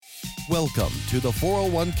Welcome to the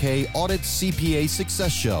 401k Audit CPA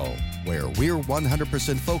Success Show, where we're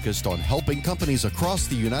 100% focused on helping companies across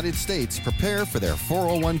the United States prepare for their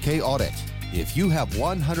 401k audit. If you have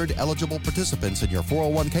 100 eligible participants in your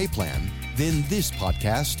 401k plan, then this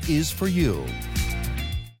podcast is for you.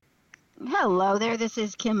 Hello there, this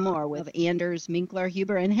is Kim Moore with Anders, Minkler,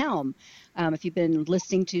 Huber, and Helm. If you've been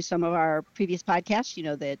listening to some of our previous podcasts, you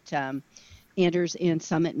know that Anders and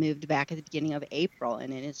Summit moved back at the beginning of April,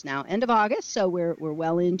 and it is now end of August, so we're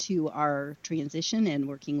well into our transition and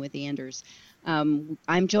working with Anders. I'm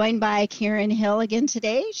joined by Karen Hill again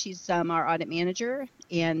today. She's our audit manager,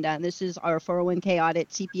 and this is our 401k Audit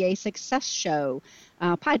CPA Success Show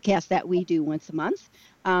podcast that we do once a month.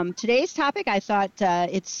 Today's topic, I thought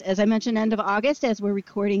it's, as I mentioned, end of August as we're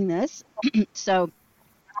recording this. So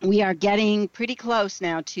we are getting pretty close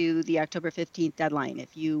now to the October 15th deadline.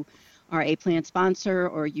 If you are a plan sponsor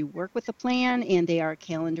or you work with a plan and they are a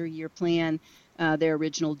calendar year plan, their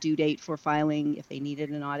original due date for filing, if they needed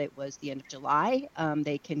an audit, was the end of July.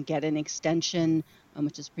 They can get an extension,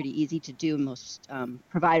 which is pretty easy to do. Most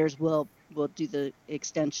providers will do the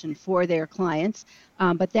extension for their clients,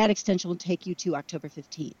 but that extension will take you to October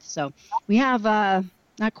 15th. So we have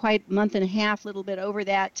not quite a month and a half, a little bit over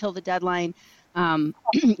that till the deadline.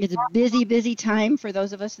 It's a busy time for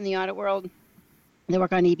those of us in the audit world that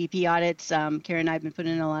work on EBP audits. Karen and I have been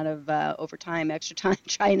putting in a lot of overtime, extra time,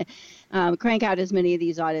 trying to crank out as many of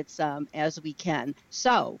these audits as we can.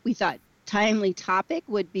 So we thought timely topic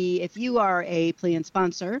would be if you are a plan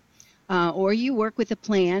sponsor or you work with a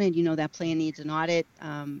plan and you know that plan needs an audit,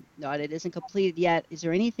 the audit isn't completed yet, is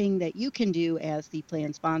there anything that you can do as the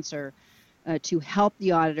plan sponsor to help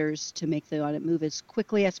the auditors to make the audit move as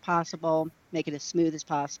quickly as possible, make it as smooth as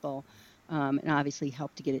possible, and obviously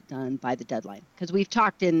help to get it done by the deadline? Because we've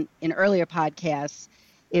talked in earlier podcasts,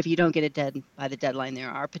 if you don't get it done by the deadline, there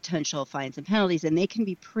are potential fines and penalties, and they can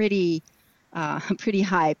be pretty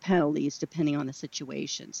high penalties depending on the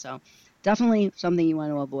situation. So definitely something you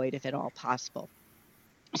want to avoid if at all possible.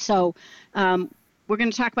 So we're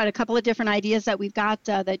going to talk about a couple of different ideas that we've got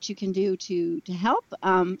that you can do to help.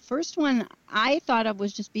 First one I thought of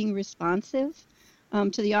was just being responsive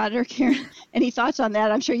to the auditor. Karen, any thoughts on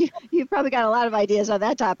that? I'm sure you've probably got a lot of ideas on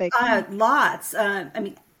that topic. Lots.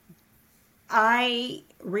 I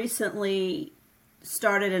recently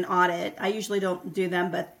started an audit. I usually don't do them,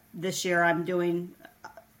 but this year I'm doing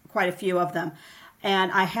quite a few of them. And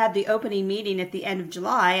I had the opening meeting at the end of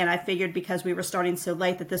July, and I figured because we were starting so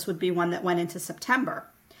late that this would be one that went into September.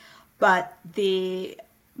 But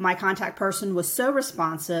my contact person was so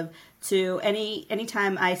responsive to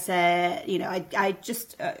anytime I said, I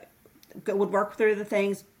just would work through the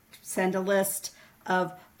things, send a list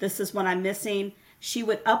of this is what I'm missing. She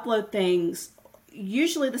would upload things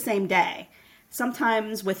usually the same day,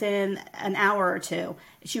 sometimes within an hour or two.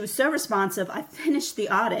 She was so responsive. I finished the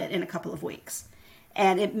audit in a couple of weeks.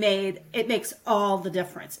 And it makes all the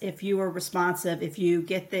difference if you are responsive, if you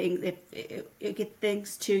get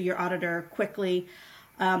things to your auditor quickly,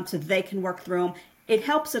 so they can work through them. It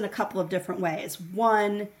helps in a couple of different ways.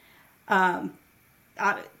 One, there's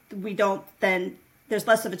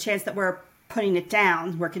less of a chance that we're putting it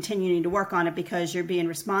down. We're continuing to work on it because you're being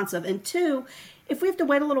responsive. And two, if we have to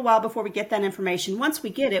wait a little while before we get that information, once we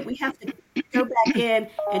get it, we have to go back in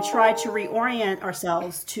and try to reorient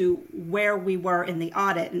ourselves to where we were in the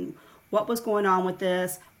audit and what was going on with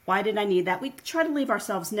this. Why did I need that? We try to leave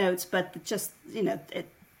ourselves notes, but just,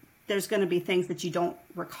 there's going to be things that you don't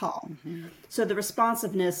recall. Mm-hmm. So the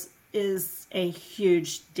responsiveness is a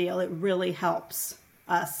huge deal. It really helps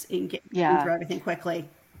us in getting through everything quickly.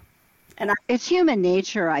 And it's human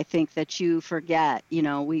nature, I think, that you forget.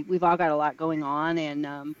 We've all got a lot going on,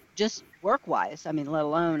 and just work-wise, let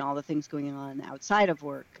alone all the things going on outside of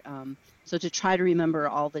work. So to try to remember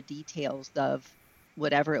all the details of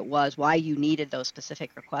whatever it was, why you needed those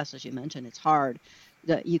specific requests, as you mentioned, it's hard.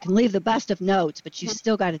 You can leave the best of notes, but you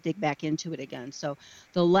still got to dig back into it again. So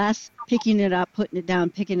the less picking it up, putting it down,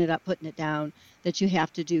 picking it up, putting it down that you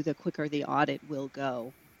have to do, the quicker the audit will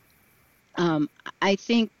go. I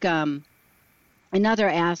think another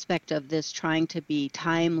aspect of this trying to be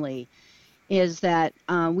timely is that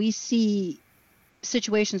we see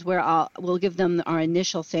situations where we'll give them our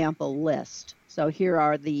initial sample list. So here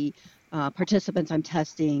are the participants I'm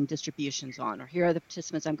testing distributions on, or here are the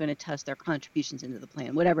participants I'm going to test their contributions into the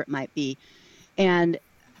plan, whatever it might be. And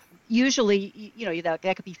usually,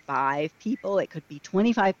 that could be 5 people, it could be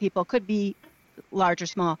 25 people, could be large or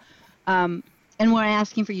small. And we're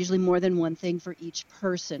asking for usually more than one thing for each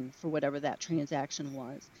person for whatever that transaction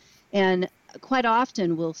was. And quite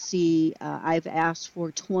often we'll see I've asked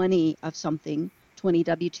for 20 of something, 20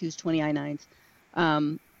 W-2s, 20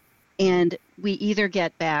 I-9s. And we either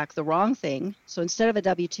get back the wrong thing. So instead of a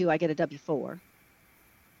W-2, I get a W-4.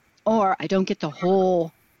 Or I don't get the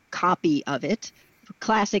whole copy of it.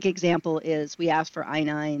 Classic example is we ask for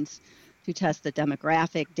I-9s to test the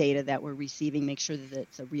demographic data that we're receiving, make sure that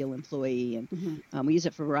it's a real employee. And we use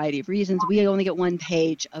it for a variety of reasons. We only get one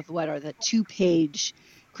page of what are the 2-page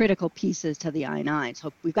critical pieces to the I-9.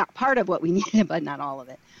 So we've got part of what we needed, but not all of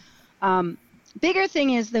it. Bigger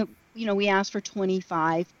thing is that, we ask for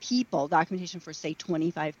 25 people, documentation for, say,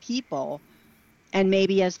 25 people. And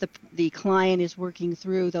maybe as the client is working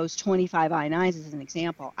through those 25 I-9s as an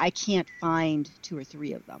example, I can't find 2 or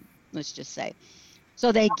 3 of them, let's just say.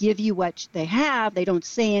 So they give you what they have. They don't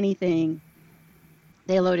say anything.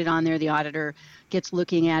 They load it on there. The auditor gets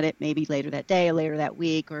looking at it maybe later that day, later that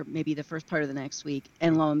week, or maybe the first part of the next week.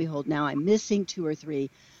 And lo and behold, now I'm missing 2 or 3.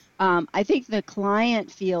 I think the client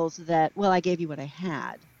feels that, well, I gave you what I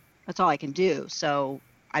had. That's all I can do. So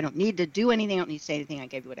I don't need to do anything. I don't need to say anything. I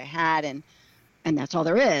gave you what I had. And that's all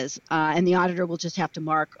there is. And the auditor will just have to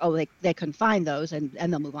mark, they couldn't find those, and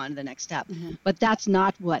they'll move on to the next step. But that's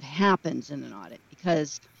not what happens in an audit,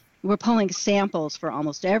 because we're pulling samples for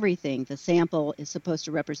almost everything. The sample is supposed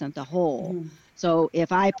to represent the whole. So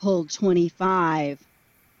if I pulled 25,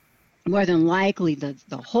 more than likely the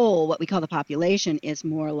whole, what we call the population, is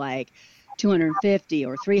more like 250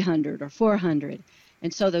 or 300 or 400.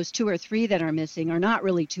 And so those 2 or 3 that are missing are not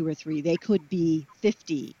really 2 or 3. They could be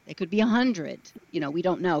 50. They could be 100. We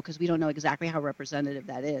don't know, because we don't know exactly how representative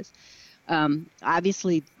that is.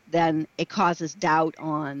 Obviously, then it causes doubt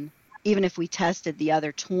on, even if we tested the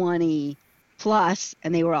other 20 plus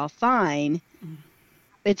and they were all fine,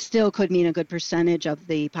 it still could mean a good percentage of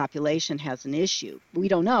the population has an issue. We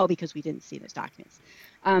don't know because we didn't see those documents.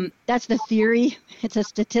 That's the theory. It's a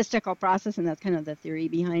statistical process, and that's kind of the theory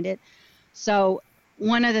behind it. So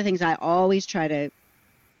one of the things I always try to,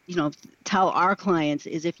 tell our clients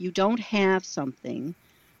is, if you don't have something,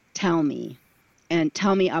 tell me, and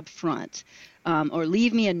tell me up front, or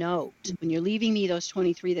leave me a note. When you're leaving me those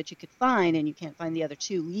 23 that you could find and you can't find the other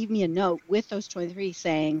 2, leave me a note with those 23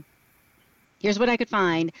 saying, here's what I could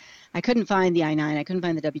find. I couldn't find the I-9. I couldn't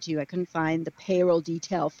find the W-2. I couldn't find the payroll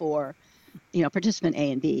detail for, participant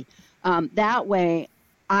A and B. That way,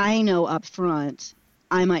 I know up front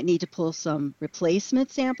I might need to pull some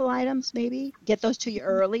replacement sample items, maybe get those to you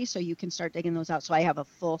early so you can start digging those out, so I have a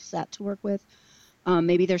full set to work with.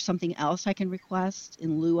 Maybe there's something else I can request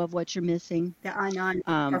in lieu of what you're missing. The I-9 is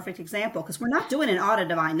a perfect example, because we're not doing an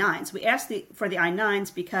audit of I-9s. We asked for the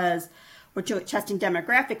I-9s because we're testing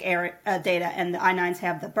demographic data, and the I-9s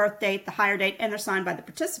have the birth date, the hire date, and they're signed by the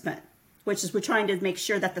participant, which is we're trying to make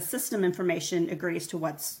sure that the system information agrees to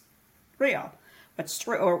what's real, what's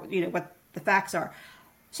true, or what the facts are.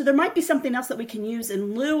 So there might be something else that we can use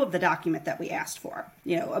in lieu of the document that we asked for,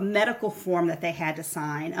 a medical form that they had to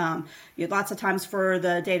sign. Lots of times for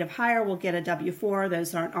the date of hire, we'll get a W-4.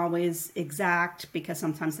 Those aren't always exact because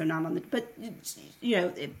sometimes they're not on the, but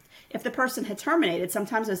if the person had terminated,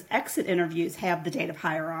 sometimes those exit interviews have the date of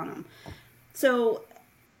hire on them. So,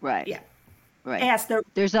 right. Yeah. Right.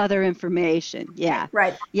 There's other information. Yeah.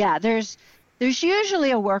 Right. Yeah. There's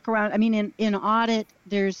usually a workaround. I mean, in audit,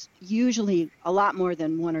 there's usually a lot more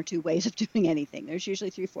than 1 or 2 ways of doing anything. There's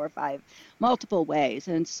usually 3, 4, 5, multiple ways.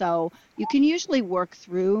 And so you can usually work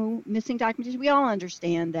through missing documentation. We all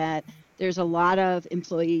understand that there's a lot of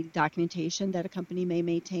employee documentation that a company may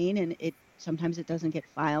maintain, and sometimes it doesn't get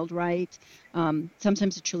filed right.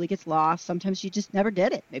 Sometimes it truly gets lost. Sometimes you just never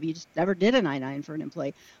did it. Maybe you just never did an I-9 for an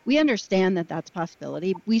employee. We understand that that's a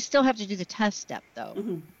possibility. We still have to do the test step, though.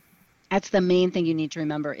 Mm-hmm. That's the main thing you need to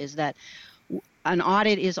remember, is that an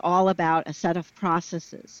audit is all about a set of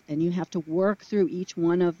processes, and you have to work through each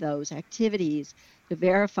one of those activities to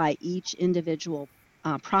verify each individual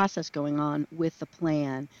process going on with the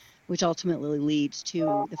plan, which ultimately leads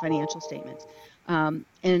to the financial statements.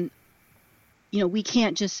 And we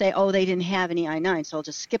can't just say, oh, they didn't have any I-9, so I'll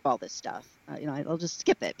just skip all this stuff. I'll just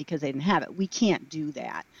skip it because they didn't have it. We can't do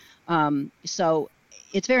that. So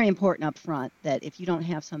it's very important up front that if you don't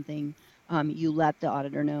have something, you let the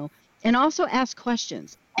auditor know. And also ask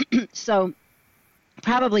questions. So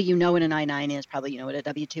probably what an I-9 is, probably what a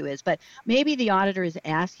W-2 is, but maybe the auditor is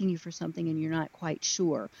asking you for something and you're not quite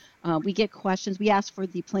sure. We get questions. We ask for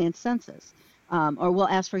the planned census, or we'll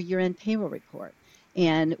ask for year-end payroll report.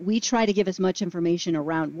 And we try to give as much information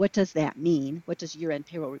around what does that mean? What does year-end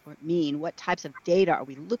payroll report mean? What types of data are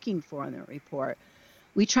we looking for on the report?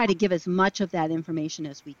 We try to give as much of that information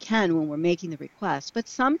as we can when we're making the request, but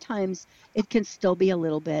sometimes it can still be a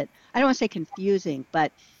little bit, I don't want to say confusing,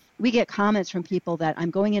 but we get comments from people that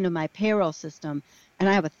I'm going into my payroll system and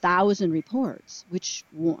I have 1,000 reports, which,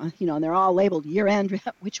 and they're all labeled year end.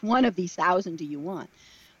 Which one of these 1,000 do you want?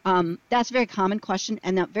 That's a very common question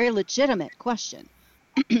and a very legitimate question.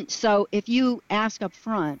 So if you ask up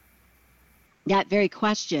front that very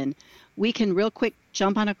question, we can real quick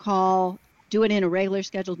jump on a call, do it in a regular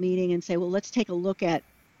scheduled meeting and say, well, let's take a look at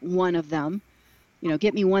one of them.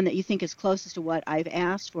 Get me one that you think is closest to what I've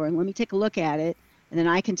asked for, and let me take a look at it. And then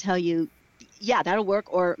I can tell you, yeah, that'll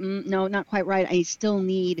work, or no, not quite right. I still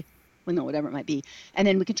need, whatever it might be. And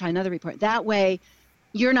then we can try another report. That way,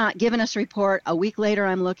 you're not giving us a report. A week later,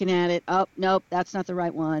 I'm looking at it. Oh, nope, that's not the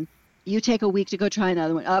right one. You take a week to go try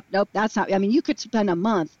another one. Oh, nope, that's not. I mean, you could spend a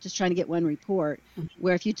month just trying to get one report,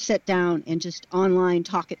 where if you sit down and just online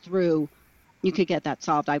talk it through, you could get that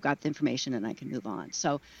solved. I've got the information and I can move on.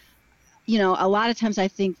 So, a lot of times I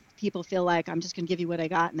think people feel like I'm just going to give you what I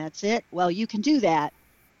got and that's it. Well, you can do that,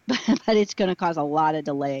 but it's going to cause a lot of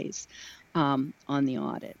delays on the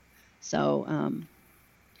audit. So,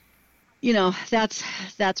 that's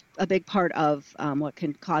a big part of what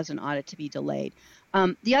can cause an audit to be delayed.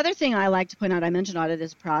 The other thing I like to point out, I mentioned audit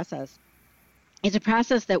as a process. It's a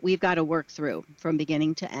process that we've got to work through from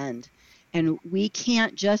beginning to end. And we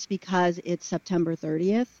can't, just because it's September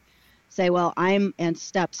 30th, say, well, I'm in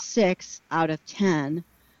step 6 out of 10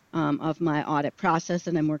 of my audit process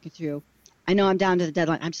and I'm working through. I know I'm down to the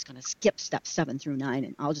deadline. I'm just going to skip step 7 through 9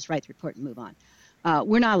 and I'll just write the report and move on.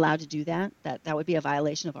 We're not allowed to do that. That would be a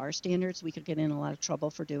violation of our standards. We could get in a lot of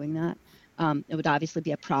trouble for doing that. It would obviously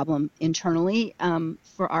be a problem internally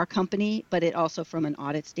for our company, but it also, from an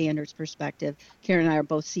audit standards perspective, Karen and I are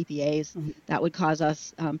both CPAs. That would cause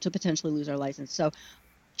us to potentially lose our license. So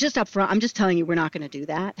just up front, I'm just telling you, we're not going to do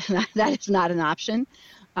that. That is not an option.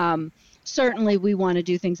 Certainly, we want to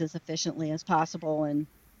do things as efficiently as possible, and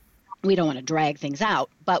we don't want to drag things out,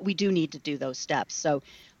 but we do need to do those steps. So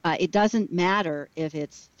it doesn't matter if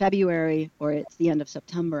it's February or it's the end of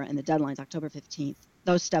September and the deadline's October 15th.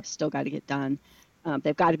 Those steps still got to get done.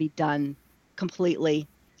 They've got to be done completely.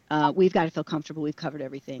 We've got to feel comfortable we've covered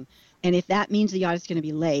everything. And if that means the audit's going to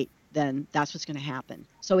be late, then that's what's going to happen.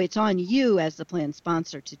 So it's on you as the plan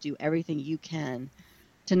sponsor to do everything you can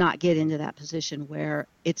to not get into that position where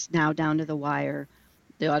it's now down to the wire.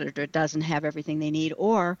 The auditor doesn't have everything they need,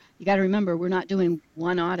 or you got to remember, we're not doing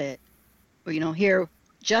one audit. Here,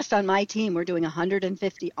 just on my team, we're doing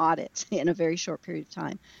 150 audits in a very short period of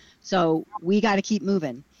time. So we got to keep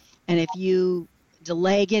moving. And if you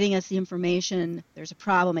delay getting us the information, there's a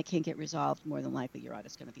problem, it can't get resolved, more than likely your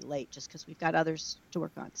audit's going to be late just because we've got others to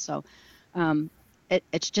work on. So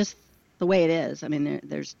it's just the way it is. I mean,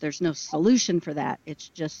 there's no solution for that. It's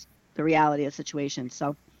just the reality of the situation.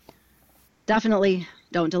 So definitely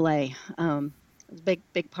don't delay. It's a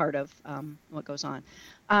big part of what goes on.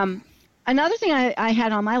 Another thing I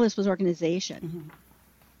had on my list was organization.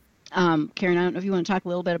 Karen, I don't know if you want to talk a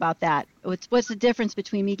little bit about that. What's the difference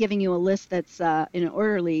between me giving you a list that's in an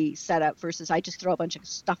orderly setup versus I just throw a bunch of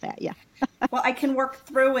stuff at you? Well, I can work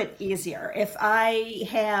through it easier. If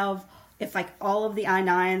like all of the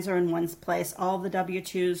I-9s are in one place, all of the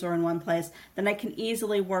W-2s are in one place, then I can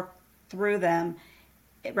easily work through them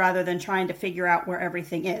rather than trying to figure out where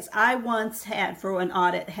everything is. I once had, for an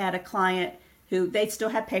audit, had a client who, they still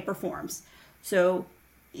had paper forms. So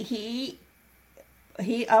he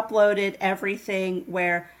uploaded everything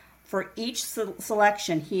where for each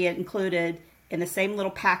selection he had included in the same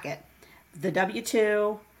little packet, the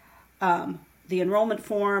W-2, the enrollment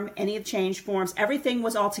form, any of the change forms, everything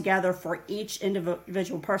was all together for each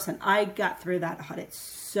individual person. I got through that audit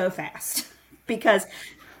so fast because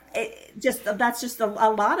that's just a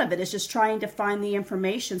lot of it is just trying to find the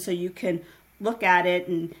information so you can look at it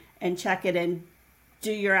and check it and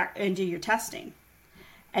do your testing.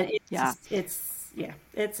 And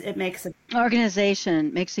it makes a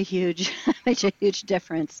organization makes a huge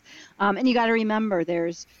difference. And you got to remember,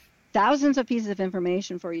 there's thousands of pieces of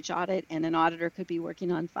information for each audit, and an auditor could be working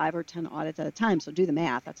on 5 or 10 audits at a time. So do the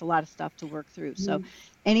math. That's a lot of stuff to work through. So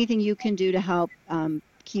anything you can do to help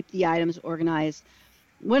keep the items organized.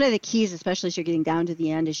 One of the keys, especially as you're getting down to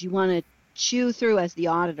the end, is you want to chew through, as the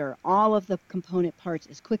auditor, all of the component parts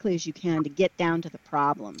as quickly as you can to get down to the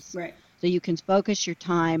problems. Right. So you can focus your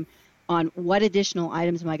time on what additional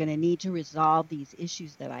items am I going to need to resolve these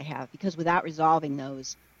issues that I have, because without resolving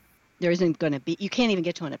those, there isn't going to be, you can't even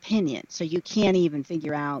get to an opinion. So you can't even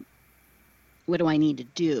figure out, what do I need to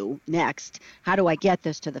do next? How do I get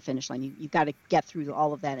this to the finish line? You've got to get through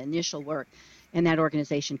all of that initial work, and that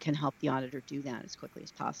organization can help the auditor do that as quickly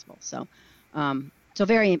as possible. So, so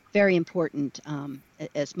very, very important,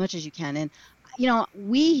 as much as you can. And,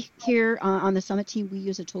 we here on the Summit team, we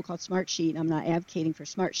use a tool called Smartsheet. I'm not advocating for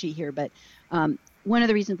Smartsheet here, but one of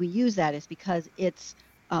the reasons we use that is because it's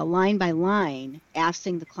line by line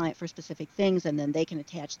asking the client for specific things, and then they can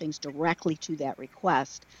attach things directly to that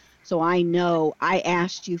request. So I know I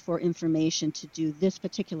asked you for information to do this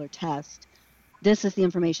particular test. This is the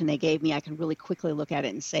information they gave me. I can really quickly look at it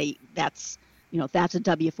and say, that's a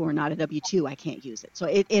W-4, not a W-2. I can't use it. So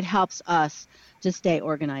it helps us to stay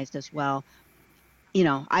organized as well.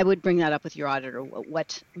 I would bring that up with your auditor.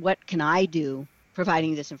 What can I do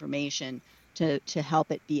providing this information to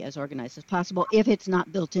help it be as organized as possible if it's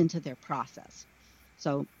not built into their process?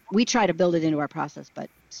 So we try to build it into our process,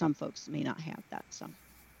 but some folks may not have that. So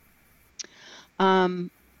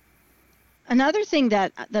another thing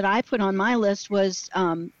that I put on my list was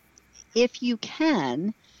if you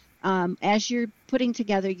can, as you're putting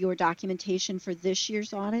together your documentation for this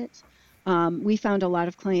year's audit, we found a lot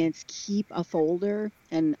of clients keep a folder,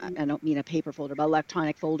 and I don't mean a paper folder, but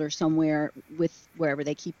electronic folder somewhere with wherever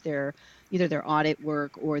they keep either their audit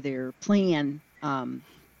work or their plan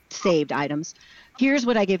saved items. Here's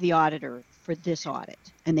what I give the auditor for this audit,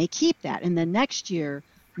 and they keep that. And then next year,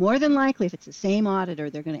 more than likely, if it's the same auditor,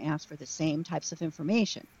 they're going to ask for the same types of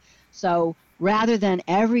information. So rather than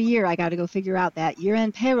every year I got to go figure out that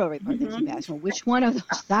year-end payroll report they keep asking, which one of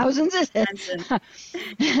those thousands is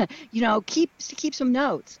it? Keep some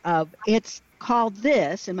notes of it's called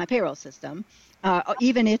this in my payroll system.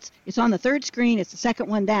 Even it's on the third screen, it's the second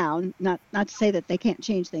one down. Not to say that they can't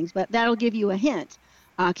change things, but that'll give you a hint.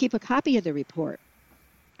 Keep a copy of the report.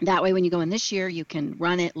 That way, when you go in this year, you can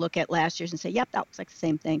run it, look at last year's, and say, yep, that looks like the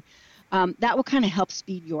same thing. That will kind of help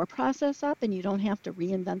speed your process up, and you don't have to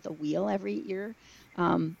reinvent the wheel every year.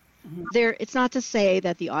 It's not to say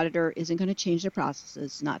that the auditor isn't going to change their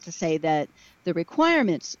processes, not to say that the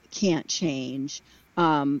requirements can't change,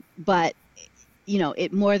 but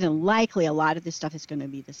it more than likely a lot of this stuff is going to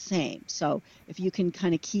be the same. So if you can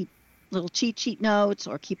kind of keep little cheat sheet notes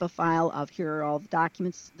or keep a file of here are all the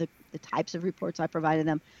documents, the types of reports I provided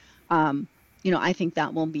them, I think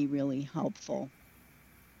that will be really helpful.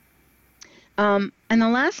 And the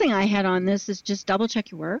last thing I had on this is just double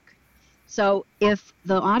check your work. So if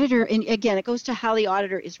the auditor, and again, it goes to how the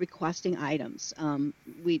auditor is requesting items. I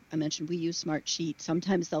mentioned we use Smartsheet.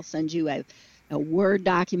 Sometimes they'll send you a Word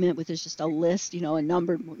document with just a list, a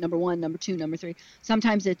number 1, number 2, number 3.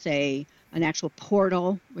 Sometimes it's an actual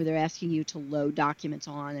portal where they're asking you to load documents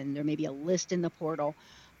on, and there may be a list in the portal.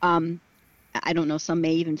 I don't know, some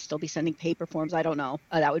may even still be sending paper forms. I don't know.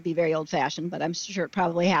 That would be very old-fashioned, but I'm sure it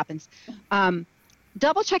probably happens.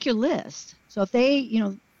 Double check your list. So if they,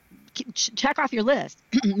 check off your list,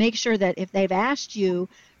 make sure that if they've asked you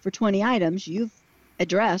for 20 items, you've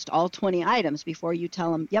addressed all 20 items before you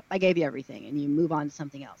tell them, yep, I gave you everything, and you move on to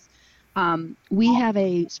something else. We have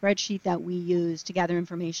a spreadsheet that we use to gather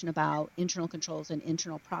information about internal controls and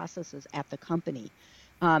internal processes at the company.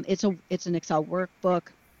 It's an Excel workbook.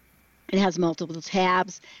 It has multiple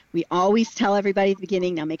tabs. We always tell everybody at the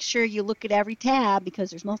beginning, now make sure you look at every tab because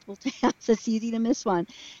there's multiple tabs. It's easy to miss one.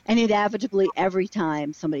 And inevitably, every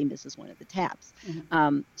time somebody misses one of the tabs.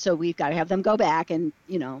 So we've got to have them go back and,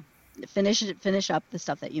 finish up the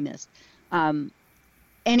stuff that you missed.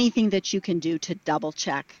 Anything that you can do to double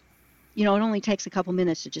check. It only takes a couple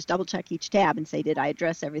minutes to just double check each tab and say, did I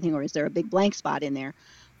address everything, or is there a big blank spot in there?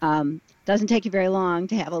 Doesn't take you very long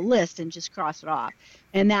to have a list and just cross it off.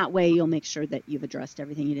 And that way you'll make sure that you've addressed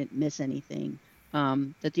everything, you didn't miss anything,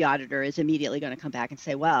 that the auditor is immediately going to come back and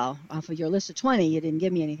say, well, off of your list of 20, you didn't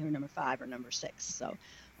give me anything for number 5 or number 6.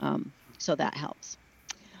 So that helps.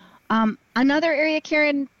 Another area,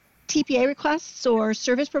 Karen, TPA requests or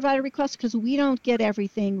service provider requests, because we don't get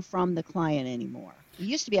everything from the client anymore. We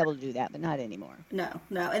used to be able to do that, but not anymore. No.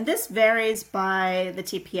 And this varies by the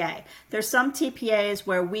TPA. There's some TPAs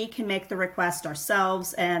where we can make the request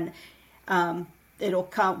ourselves, and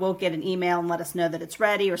we'll get an email and let us know that it's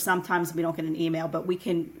ready, or sometimes we don't get an email, but we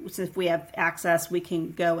can, since we have access, we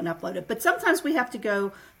can go and upload it. But sometimes we have to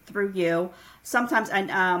go through you. Sometimes,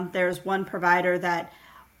 and there's one provider that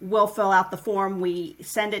we'll fill out the form, we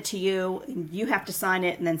send it to you, and you have to sign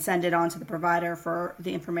it and then send it on to the provider for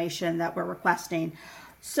the information that we're requesting.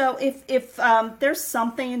 So if there's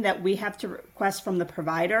something that we have to request from the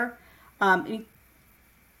provider,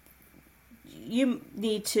 you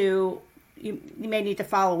may need to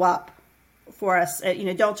follow up for us.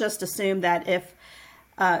 Don't just assume that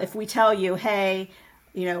if we tell you, hey,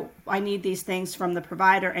 I need these things from the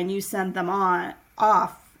provider, and you send them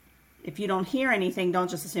off. If you don't hear anything, don't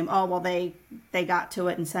just assume, oh, well, they got to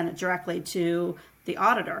it and sent it directly to the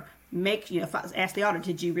auditor. ask the auditor,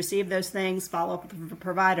 did you receive those things? Follow up with the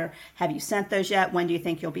provider. Have you sent those yet? When do you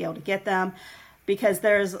think you'll be able to get them? Because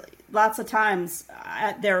there's lots of times,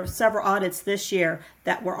 there are several audits this year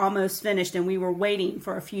that were almost finished and we were waiting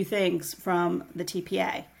for a few things from the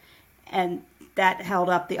TPA. And that held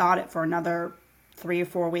up the audit for another 3 or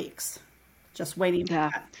 4 weeks, just waiting for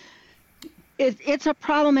that. It's a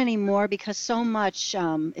problem anymore because so much,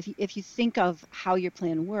 if you think of how your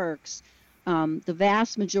plan works, the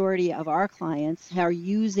vast majority of our clients are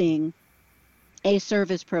using a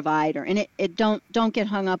service provider, and it don't get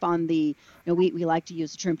hung up on the, we like to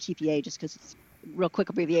use the term TPA just because it's a real quick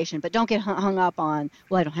abbreviation, but don't get hung up on,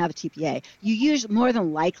 well, I don't have a TPA. More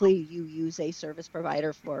than likely you use a service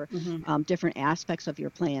provider for different aspects of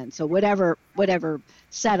your plan. So whatever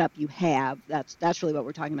setup you have, that's really what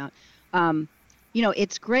we're talking about.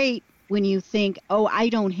 It's great when you think, oh, I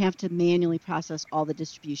don't have to manually process all the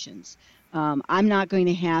distributions. I'm not going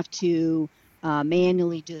to have to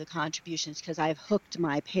manually do the contributions because I've hooked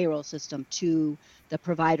my payroll system to the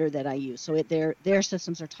provider that I use. So their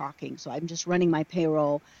systems are talking. So I'm just running my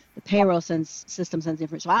payroll. The payroll system sends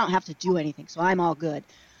information. So I don't have to do anything. So I'm all good.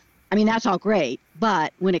 I mean, that's all great.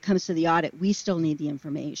 But when it comes to the audit, we still need the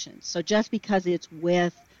information. So just because it's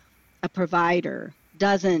with a provider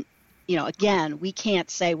doesn't, again, we can't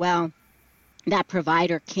say, well, that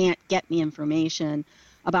provider can't get me information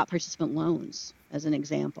about participant loans, as an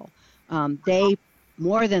example. They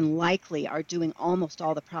more than likely are doing almost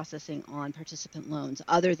all the processing on participant loans,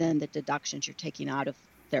 other than the deductions you're taking out of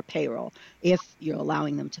their payroll, if you're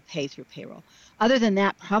allowing them to pay through payroll. Other than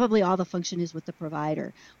that, probably all the function is with the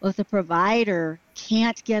provider. Well, if the provider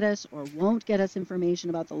can't get us or won't get us information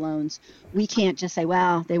about the loans, we can't just say,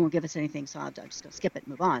 well, they won't give us anything, so I'm just going to skip it and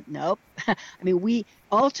move on. Nope. I mean, we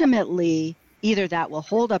ultimately, either that will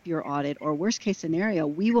hold up your audit, or worst case scenario,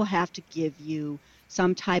 we will have to give you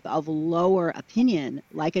some type of lower opinion,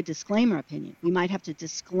 like a disclaimer opinion. We might have to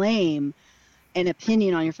disclaim an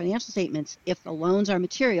opinion on your financial statements if the loans are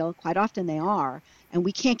material. Quite often they are, and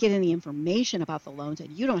we can't get any information about the loans, and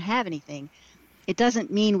you don't have anything. It doesn't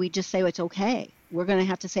mean we just say it's okay. We're going to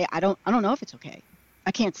have to say, I don't know if it's okay.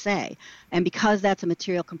 I can't say. And because that's a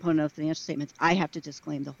material component of financial statements, I have to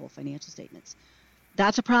disclaim the whole financial statements.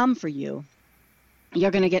 That's a problem for you.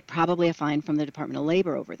 You're going to get probably a fine from the Department of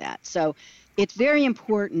Labor over that. So it's very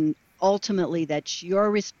important ultimately that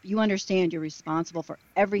you understand you're responsible for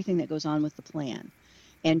everything that goes on with the plan.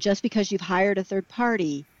 And just because you've hired a third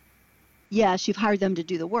party, yes, you've hired them to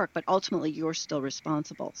do the work, but ultimately you're still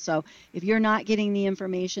responsible. So if you're not getting the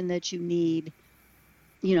information that you need,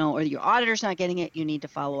 or your auditor's not getting it, you need to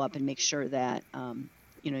follow up and make sure that,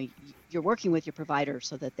 you're working with your provider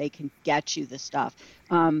so that they can get you the stuff.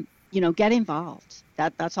 Get involved.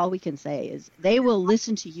 That's all we can say is they will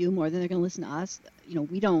listen to you more than they're going to listen to us.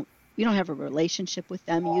 We don't have a relationship with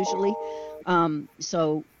them usually.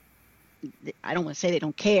 So I don't want to say they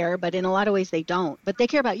don't care, but in a lot of ways they don't. But they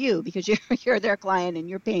care about you because you're their client and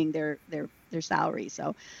you're paying their salary.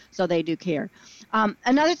 So they do care.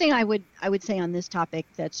 Another thing I would say on this topic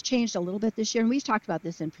that's changed a little bit this year, and we've talked about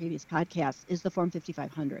this in previous podcasts, is the Form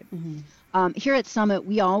 5500. Here at Summit,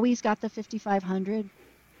 we always got the 5500.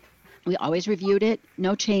 We always reviewed it,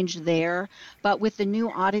 no change there. But with the new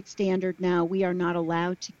audit standard now, we are not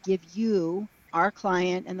allowed to give you, our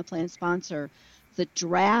client and the plan sponsor, the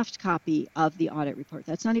draft copy of the audit report.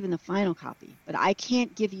 That's not even the final copy. But I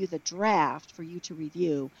can't give you the draft for you to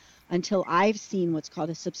review until I've seen what's called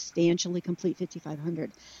a substantially complete 5500.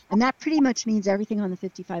 And that pretty much means everything on the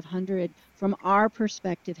 5500 from our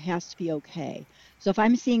perspective has to be okay. So if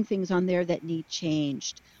I'm seeing things on there that need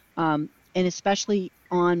changed, and especially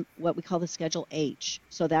on what we call the Schedule H.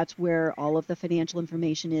 So that's where all of the financial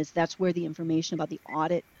information is. That's where the information about the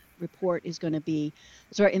audit report is going to be.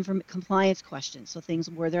 So our compliance questions. So things,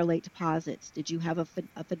 were there late deposits? Did you have a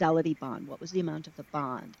fidelity bond? What was the amount of the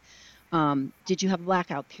bond? Did you have a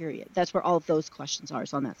blackout period? That's where all of those questions are.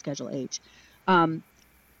 It's on that Schedule H.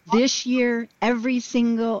 This year, every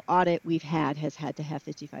single audit we've had has had to have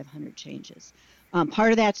 5,500 changes.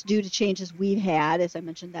 Part of that's due to changes we've had, as I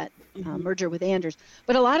mentioned, that merger with Anders.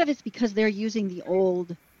 But a lot of it's because they're using the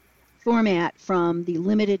old format from the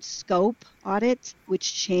limited scope audit,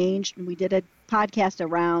 which changed. And we did a podcast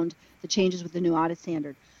around the changes with the new audit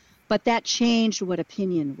standard. But that changed what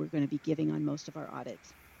opinion we're going to be giving on most of our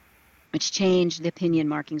audits, which changed the opinion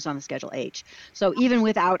markings on the Schedule H. So even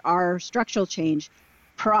without our structural change,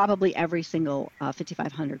 probably every single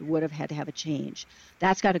 5,500 would have had to have a change.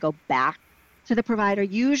 That's got to go back to the provider,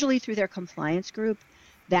 usually through their compliance group.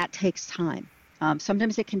 That takes time.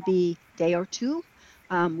 Sometimes it can be a day or two.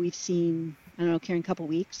 We've seen, I don't know, Karen, a couple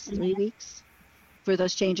weeks, 3 weeks. for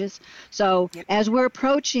those changes. So Yep. as we're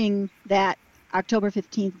approaching that October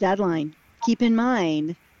 15th deadline, keep in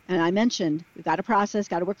mind, and I mentioned, we've got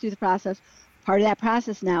to work through the process. Part of that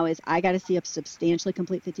process now is I got to see a substantially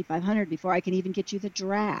complete 5,500 before I can even get you the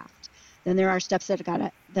draft. Then there are steps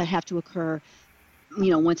that have to occur,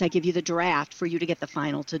 once I give you the draft for you to get the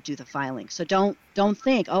final to do the filing. So don't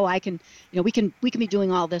think, I can, we can be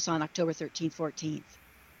doing all this on October 13th, 14th.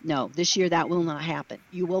 No, this year that will not happen.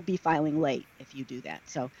 You will be filing late if you do that.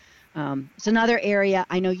 So it's another area.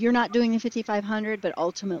 I know you're not doing the 5,500, but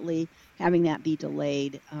ultimately having that be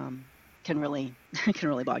delayed can really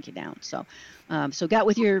bog you down. So get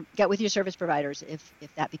with your service providers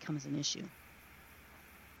if that becomes an issue.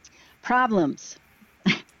 Problems.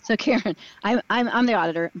 So Karen, I'm the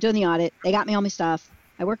auditor. I'm doing the audit. They got me all my stuff.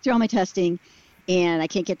 I worked through all my testing, and I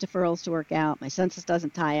can't get deferrals to work out. My census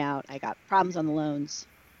doesn't tie out. I got problems on the loans.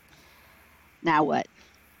 Now what?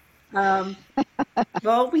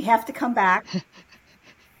 Well, we have to come back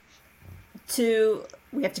to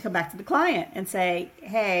the client and say,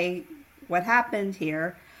 hey, what happened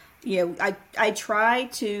here? I try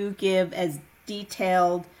to give as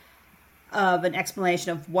detailed of an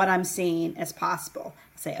explanation of what I'm seeing as possible.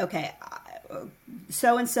 Say, okay,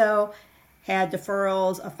 so-and-so had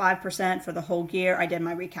deferrals of 5% for the whole year. I did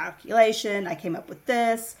my recalculation. I came up with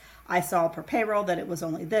this. I saw per payroll that it was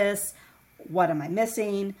only this. What am I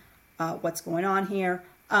missing? What's going on here?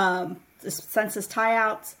 The census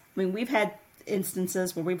tie-outs. I mean, we've had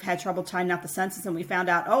instances where we've had trouble tying out the census and we found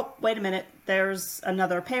out, oh, wait a minute, there's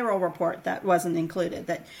another payroll report that wasn't included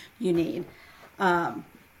that you need.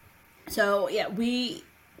 So, yeah, we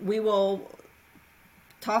will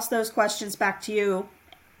toss those questions back to you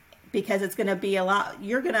because it's going to be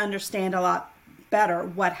you're going to understand a lot better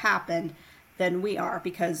what happened than we are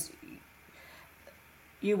because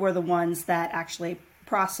you were the ones that actually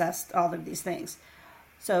processed all of these things.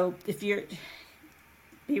 So if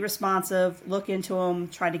be responsive, look into them,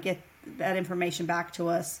 try to get that information back to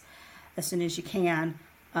us as soon as you can.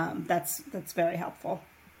 That's very helpful.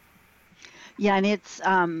 Yeah, and it's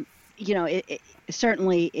it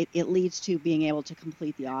certainly leads to being able to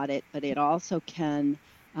complete the audit, but it also can,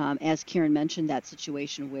 as Karen mentioned, that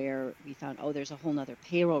situation where we found, there's a whole nother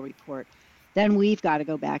payroll report. Then we've got to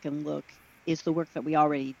go back and look, is the work that we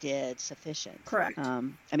already did sufficient? Correct.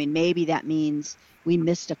 Maybe that means we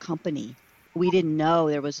missed a company. We didn't know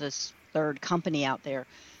there was this third company out there,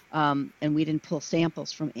 and we didn't pull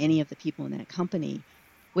samples from any of the people in that company,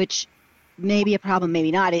 which may be a problem, maybe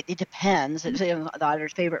not. It depends. It's the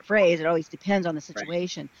auditor's favorite phrase. It always depends on the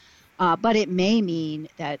situation. Right. But it may mean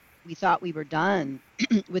that we thought we were done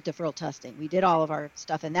with deferral testing. We did all of our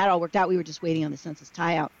stuff, and that all worked out. We were just waiting on the census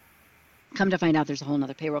tie-out. Come to find out there's a whole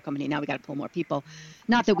other payroll company. Now we got to pull more people.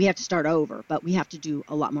 Not that we have to start over, but we have to do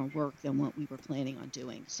a lot more work than what we were planning on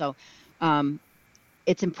doing. So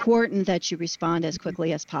it's important that you respond as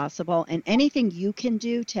quickly as possible. And anything you can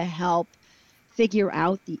do to help figure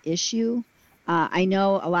out the issue. I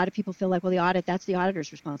know a lot of people feel like, well, the audit, that's the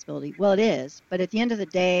auditor's responsibility. Well, it is. But at the end of the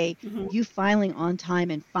day, you filing on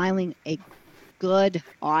time and filing a good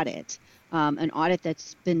audit, an audit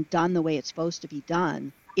that's been done the way it's supposed to be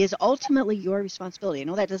done, is ultimately your responsibility. I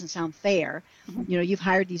know that doesn't sound fair. You've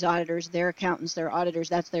hired these auditors, they're accountants, they're auditors,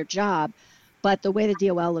 that's their job. But the way the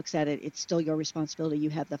DOL looks at it, it's still your responsibility.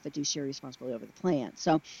 You have the fiduciary responsibility over the plan.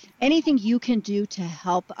 So anything you can do to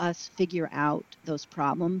help us figure out those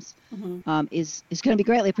problems is going to be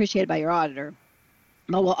greatly appreciated by your auditor,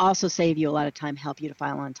 but will also save you a lot of time, help you to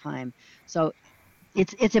file on time. So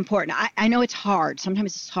it's important. I know it's hard.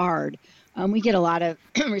 Sometimes it's hard. We get a lot of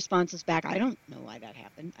responses back. I don't know why that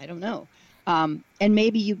happened. I don't know. And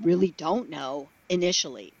maybe you really don't know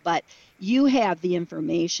initially, but you have the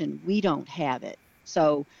information. We don't have it.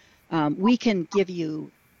 So we can give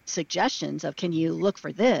you suggestions of, can you look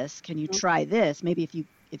for this? Can you try this? Maybe if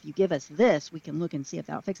you give us this, we can look and see if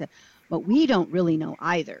that'll fix it. But we don't really know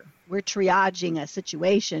either. We're triaging a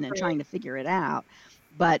situation and trying to figure it out.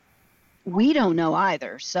 But we don't know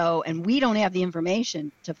either. So, and we don't have the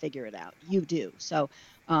information to figure it out. You do. So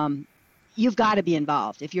you've got to be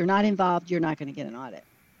involved. If you're not involved, you're not going to get an audit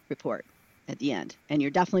report at the end, and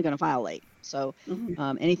you're definitely going to file late. So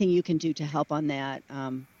anything you can do to help on that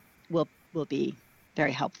will be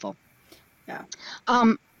very helpful. Yeah.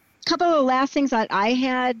 Couple of last things that I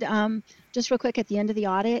had, just real quick at the end of the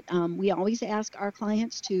audit, we always ask our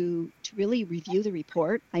clients to really review the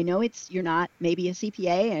report. I know you're not maybe a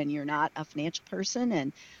CPA and you're not a financial person,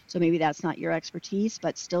 and so maybe that's not your expertise,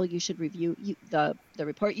 but still you should review the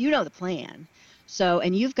report. You know the plan. So,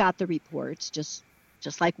 and you've got the reports, just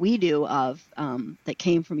just like we do, of that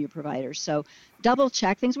came from your providers. So double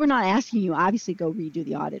check things. We're not asking you, obviously, go redo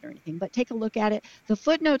the audit or anything, but take a look at it. The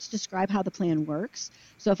footnotes describe how the plan works.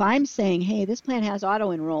 So if I'm saying, hey, this plan has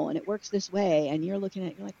auto-enroll and it works this way, and you're looking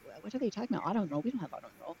at it, you're like, what are they talking about? Auto-enroll? We don't have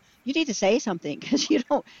auto-enroll. You need to say something, because you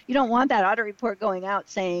don't want that audit report going out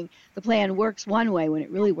saying the plan works one way when it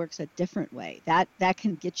really works a different way. That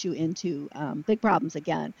can get you into big problems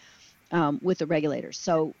again. With the regulators.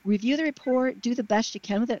 So review the report, do the best you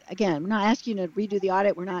can with it. Again, we're not asking you to redo the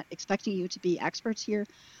audit. We're not expecting you to be experts here.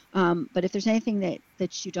 But if there's anything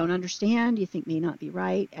that you don't understand, you think may not be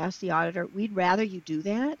right, ask the auditor. We'd rather you do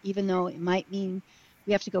that, even though it might mean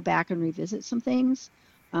we have to go back and revisit some things.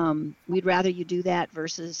 We'd rather you do that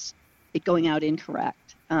versus it going out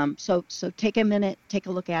incorrect. So take a minute, take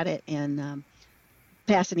a look at it, and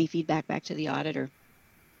pass any feedback back to the auditor.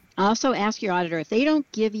 Also ask your auditor, if they don't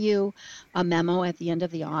give you a memo at the end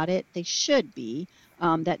of the audit, they should be,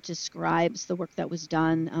 that describes the work that was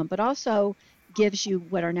done, but also gives you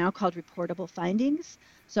what are now called reportable findings.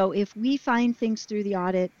 So if we find things through the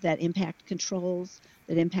audit that impact controls,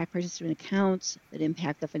 that impact participant accounts, that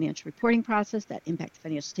impact the financial reporting process, that impact the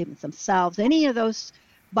financial statements themselves, any of those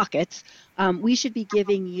buckets, we should be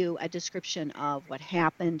giving you a description of what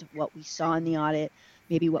happened, what we saw in the audit,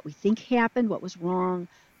 maybe what we think happened, what was wrong,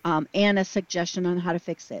 and a suggestion on how to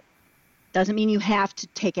fix it. Doesn't mean you have to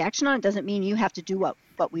take action on it. Doesn't mean you have to do what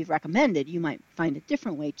we've recommended. You might find a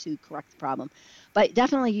different way to correct the problem. But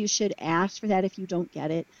definitely you should ask for that if you don't get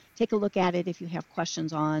it. Take a look at it if you have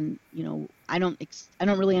questions on, I don't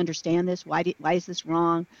really understand this. Why is this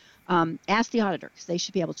wrong? Ask the auditor, because they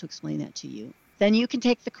should be able to explain that to you. Then you can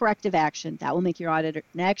take the corrective action. That will make your auditor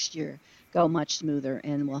next year go much smoother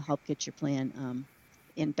and will help get your plan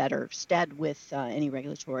in better stead with any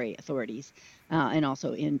regulatory authorities, and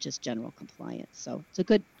also in just general compliance. So it's a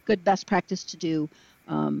good best practice to do.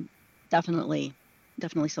 Definitely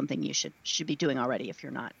something you should be doing already if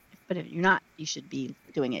you're not. But if you're not, you should be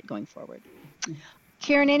doing it going forward.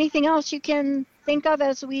 Karen, anything else you can think of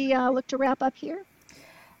as we look to wrap up here?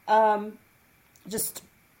 Just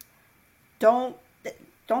don't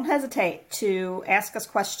hesitate to ask us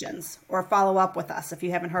questions or follow up with us if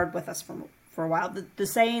you haven't heard with us for a while. The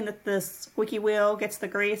saying that the squeaky wheel gets the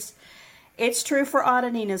grease, it's true for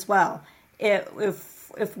auditing as well.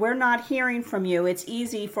 If we're not hearing from you, it's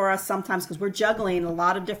easy for us sometimes, because we're juggling a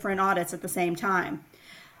lot of different audits at the same time.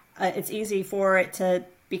 It's easy for it to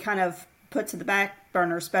be kind of put to the back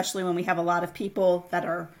burner, especially when we have a lot of people that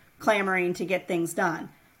are clamoring to get things done.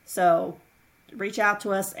 So reach out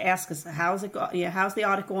to us, ask us, how's the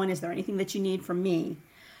audit going? Is there anything that you need from me?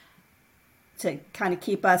 To kind of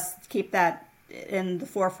keep that in the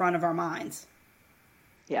forefront of our minds.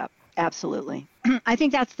 Yeah, absolutely. I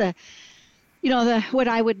think that's what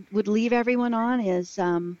I would leave everyone on is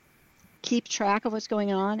keep track of what's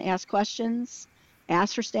going on, ask questions,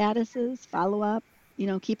 ask for statuses, follow up,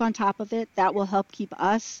 keep on top of it. That will help keep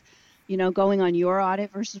us, going on your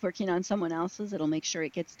audit versus working on someone else's. It'll make sure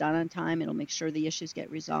it gets done on time. It'll make sure the issues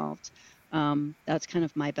get resolved. That's kind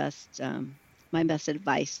of my best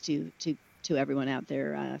advice to everyone out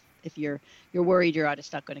there, if you're worried your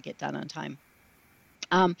audit's not going to get done on time.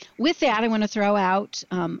 With that, I want to throw out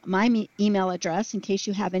my email address in case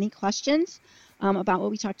you have any questions about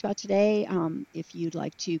what we talked about today. If you'd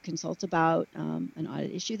like to consult about an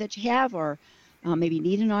audit issue that you have, or maybe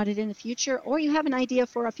need an audit in the future, or you have an idea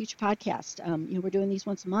for a future podcast. We're doing these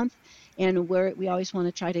once a month, and we always want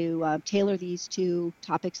to try to tailor these to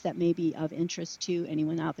topics that may be of interest to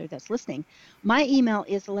anyone out there that's listening. My email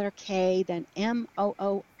is the letter K, then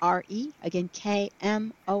MOORE, again,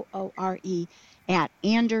 KMOORE, at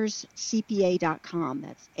anderscpa.com.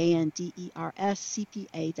 That's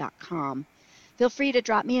ANDERSCPA.com. Feel free to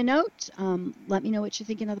drop me a note. Let me know what you're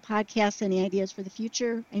thinking of the podcast, any ideas for the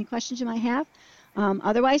future, any questions you might have.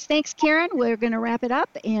 Otherwise, thanks, Karen. We're going to wrap it up,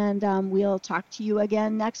 and we'll talk to you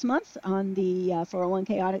again next month on the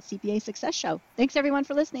 401k Audit CPA Success Show. Thanks, everyone,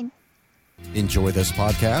 for listening. Enjoy this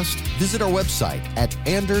podcast? Visit our website at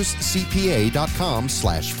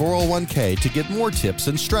anderscpa.com/401k to get more tips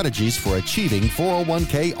and strategies for achieving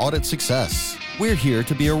 401k audit success. We're here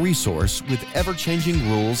to be a resource with ever-changing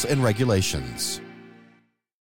rules and regulations.